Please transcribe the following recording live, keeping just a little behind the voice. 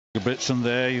Ingebrigtsen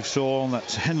there, you saw,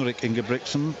 that's Henrik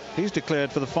Ingebrigtsen. He's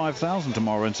declared for the 5,000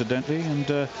 tomorrow, incidentally, and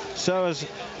so has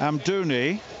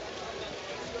Amdouni.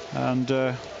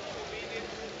 And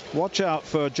watch out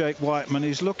for Jake Whiteman. He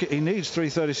needs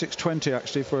 3:36.20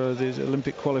 actually for the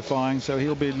Olympic qualifying, so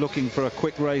he'll be looking for a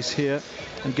quick race here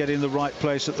and get in the right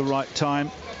place at the right time.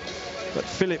 But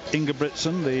Filip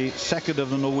Ingebrigtsen, the second of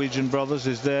the Norwegian brothers,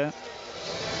 is there.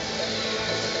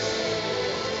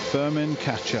 Fermin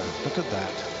Kacha, look at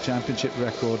that championship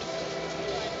record.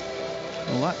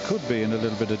 Well, that could be in a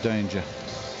little bit of danger.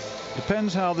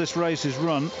 Depends how this race is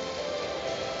run.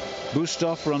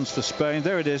 Bustov runs for Spain.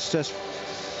 There it is.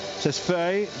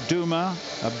 Tesfaye, Duma,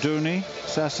 Abdouni,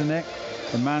 Sasinek,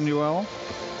 Emmanuel,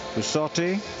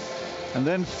 Busotti, and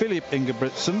then Filip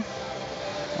Ingebrigtsen,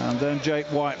 and then Jake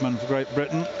Whiteman for Great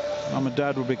Britain. Mum and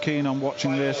Dad will be keen on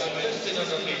watching this.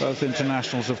 Both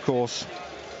internationals, of course.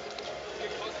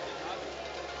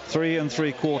 3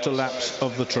 3/4 laps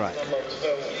of the track. The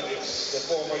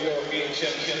former European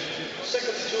champion,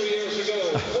 second 2 years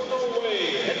ago for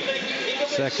Norway.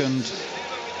 Second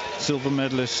silver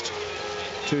medalist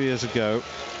 2 years ago.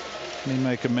 He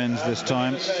make amends this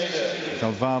time.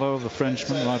 Calvaro, the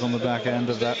Frenchman, right on the back end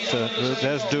of that group.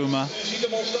 There's Duma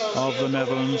of the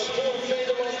Netherlands.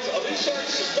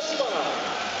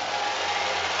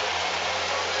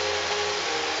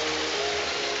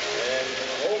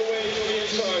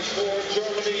 For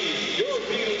Germany,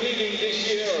 European leading this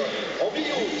year,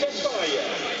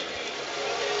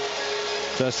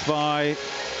 Tesfaye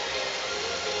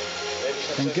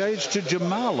engaged to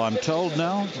Jamal, I'm told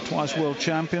now, twice world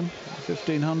champion,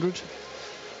 1500.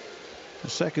 The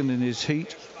second in his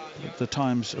heat. The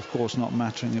times, of course, not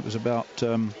mattering. It was about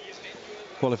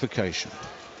qualification.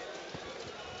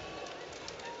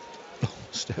 Oh,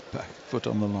 step back, foot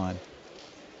on the line.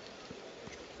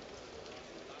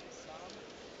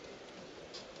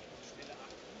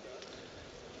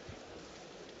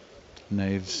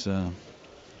 Naves, the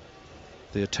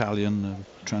Italian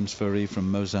transferee from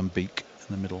Mozambique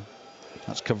in the middle.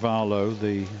 That's Cavallo,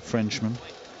 the Frenchman.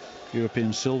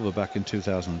 European silver back in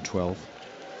 2012.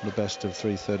 The best of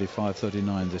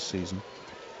 3:35.39 this season.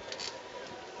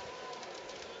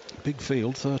 Big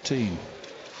field, 13.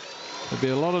 There'll be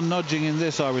a lot of nudging in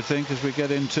this, I would think, as we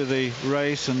get into the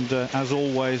race. And as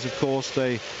always, of course,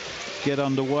 they get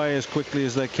underway as quickly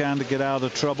as they can to get out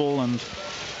of trouble. And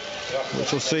we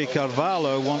shall see.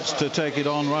 Carvalho wants to take it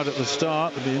on right at the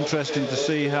start. It'll be interesting to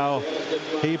see how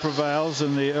he prevails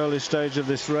in the early stage of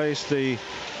this race. The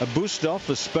Bustov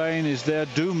for Spain is there.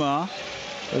 Duma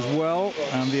as well,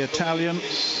 and the Italian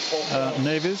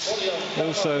Neves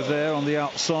also there on the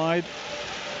outside,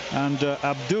 and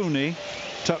Abdouni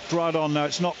tucked right on. Now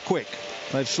it's not quick.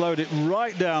 They've slowed it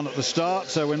right down at the start,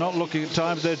 so we're not looking at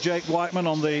times. There's Jake Whiteman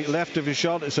on the left of his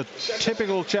shot. It's a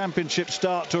typical championship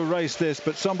start to a race, this,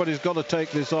 but somebody's got to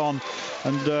take this on.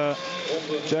 And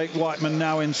Jake Whiteman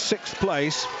now in 6th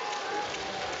place.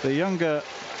 The younger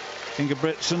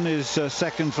Ingebrigtsen is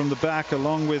second from the back,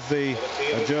 along with the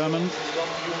German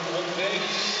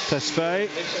Tesfaye.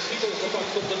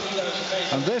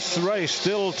 And this race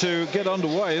still to get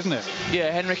underway, isn't it?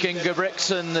 Yeah, Henrik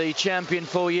Ingebrigtsen, the champion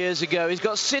 4 years ago. He's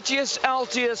got Citius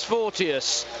Altius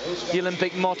Fortius, the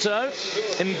Olympic motto,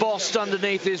 embossed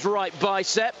underneath his right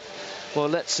bicep. Well,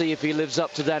 let's see if he lives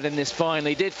up to that in this final.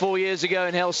 He did 4 years ago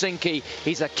in Helsinki.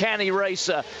 He's a canny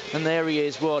racer, and there he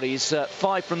is. He's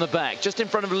 5 from the back, just in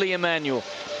front of Lee Emanuel.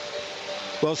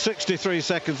 Well, 63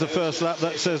 seconds the first lap.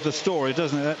 That says the story,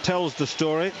 doesn't it? That tells the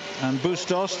story. And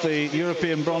Bustos, the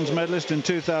European bronze medalist in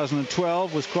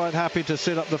 2012, was quite happy to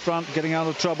sit up the front, getting out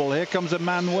of trouble. Here comes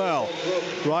Emmanuel,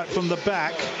 right from the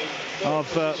back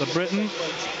of the Briton.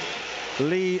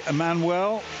 Lee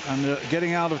Emanuel, and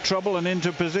getting out of trouble and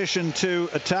into position to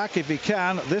attack if he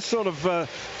can. This sort of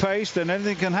pace, then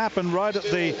anything can happen right at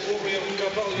the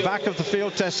back of the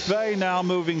field. Tesfaye now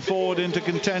moving forward into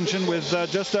contention with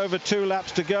just over 2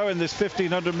 laps to go in this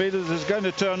 1500 meters. It's going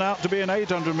to turn out to be an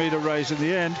 800 meter race in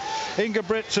the end.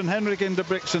 Ingebrigtsen, Henrik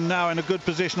Ingebrigtsen now in a good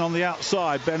position on the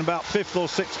outside, been about 5th or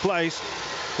 6th place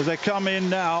as they come in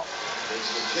now.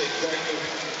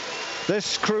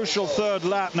 This crucial 3rd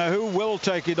lap. Now, who will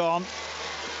take it on?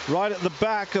 Right at the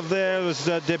back of there is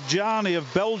Debjani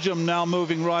of Belgium now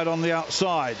moving right on the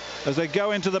outside as they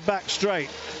go into the back straight.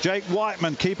 Jake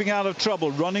Whiteman keeping out of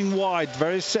trouble, running wide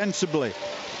very sensibly.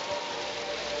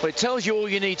 Well, it tells you all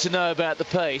you need to know about the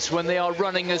pace when they are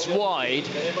running as wide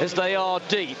as they are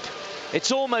deep.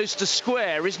 It's almost a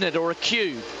square, isn't it, or a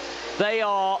cube. They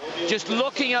are just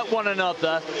looking at one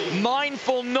another,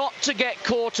 mindful not to get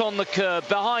caught on the curb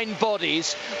behind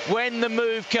bodies when the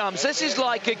move comes. This is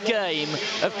like a game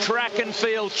of track and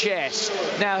field chess.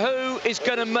 Now, who is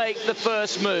going to make the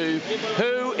first move?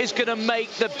 Who is going to make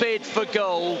the bid for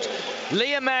gold?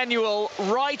 Lee Emanuel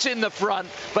right in the front,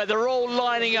 but they're all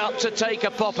lining up to take a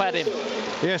pop at him.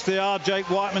 Yes, they are. Jake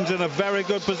Whiteman's in a very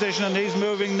good position, and he's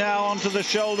moving now onto the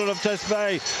shoulder of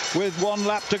Tesfaye with 1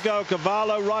 lap to go.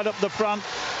 Cavallo right up the front,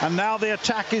 and now the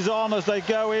attack is on as they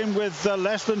go in with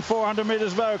less than 400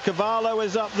 metres low. Cavallo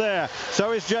is up there.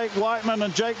 So is Jake Whiteman,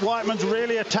 and Jake Whiteman's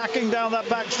really attacking down that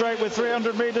back straight with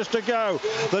 300 metres to go.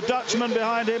 The Dutchman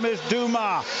behind him is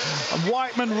Dumas.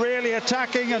 Whiteman really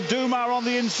attacking, and Dumas on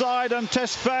the inside, and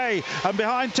Tesfaye. And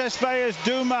behind Tesfaye is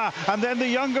Dumas, and then the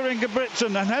younger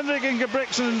Ingebrigtsen. And Henrik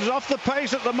Ingebrigtsen is off the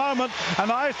pace at the moment,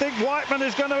 and I think Whiteman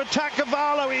is going to attack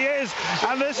Cavallo. He is,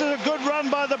 and this is a good run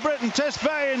by the Briton.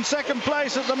 Tesfaye in second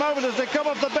place at the moment as they come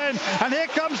off the bend, and here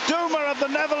comes Dumas of the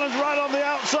Netherlands right on the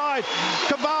outside.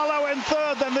 Cavallo in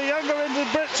third, then the younger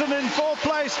Ingebrigtsen in fourth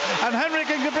place, and Henrik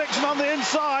Ingebrigtsen on the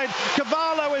inside.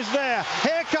 Cavallo is there.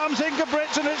 Here comes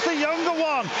Ingebrigtsen. It's the younger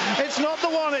one. It's not the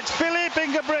one. It's Filip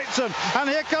Ingebrigtsen, and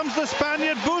here comes the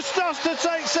Spaniard Bustos to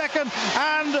take second,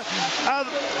 and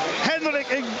Henrik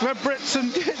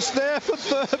Ingebrigtsen gets there for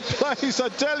third place. I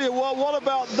tell you what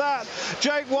about that?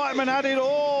 Jake Whiteman had it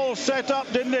all set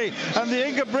up, didn't he? And the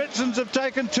Ingebrigtsens have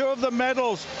taken 2 of the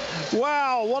medals.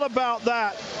 Wow, what about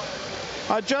that?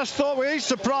 I just thought he's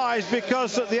surprised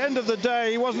because at the end of the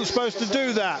day he wasn't supposed to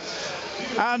do that.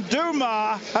 And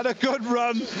Dumas had a good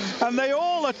run, and they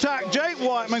all attacked. Jake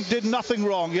Whiteman did nothing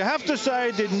wrong. You have to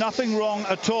say did nothing wrong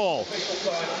at all.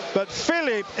 But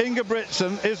Filip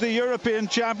Ingebrigtsen is the European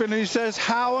champion, and he says,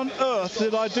 how on earth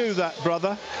did I do that,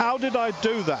 brother? How did I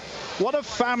do that? What a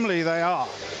family they are.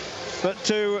 But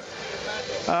to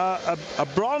a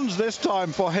bronze this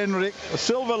time for Henrik, a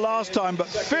silver last time, but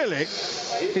Filip,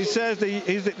 he says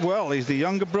he's the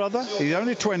younger brother. He's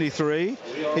only 23.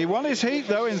 He won his heat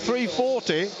though in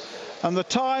 3:40, and the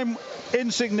time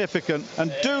insignificant,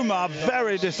 and Dumas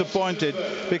very disappointed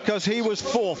because he was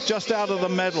fourth, just out of the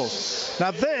medals.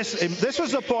 Now this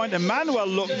was the point. Emanuel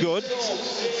looked good,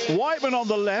 Whiteman on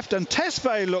the left, and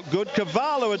Tesfaye looked good.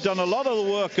 Cavallo had done a lot of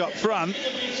the work up front.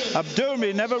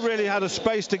 Abdoumi never really had a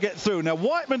space to get through. Now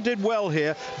Whiteman did well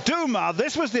here. Dumas,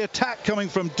 this was the attack coming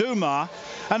from Dumas,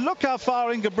 and look how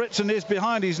far Ingebrigtsen is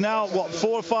behind. He's now, what, 4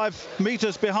 or 5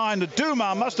 metres behind.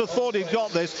 Dumas must have thought he'd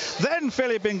got this. Then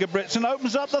Filip Ingebrigtsen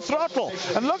opens up the throttle,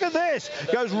 and look at this,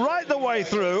 goes right the way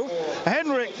through.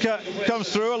 Henrik comes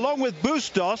through along with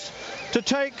Bustos to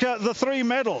take the 3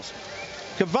 medals.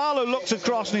 Cavallo looks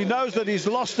across and he knows that he's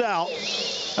lost out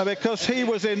because he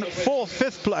was in 4th,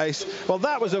 5th place. Well,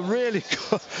 that was a really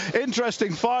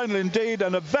interesting final indeed,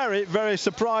 and a very, very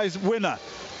surprise winner.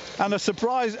 And a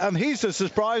surprise, and he's as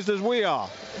surprised as we are.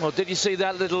 Well, did you see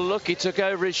that little look he took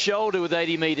over his shoulder with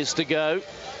 80 metres to go?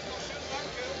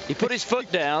 He put his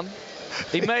foot down,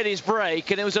 he made his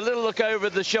break, and it was a little look over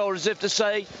the shoulder as if to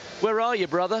say, where are you,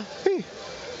 brother?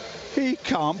 He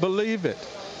can't believe it.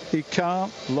 He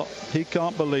can't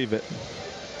believe it.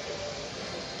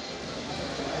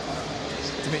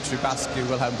 Dimitri Bascu,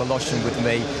 Wilhelm Voloshin with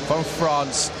me from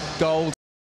France. Gold.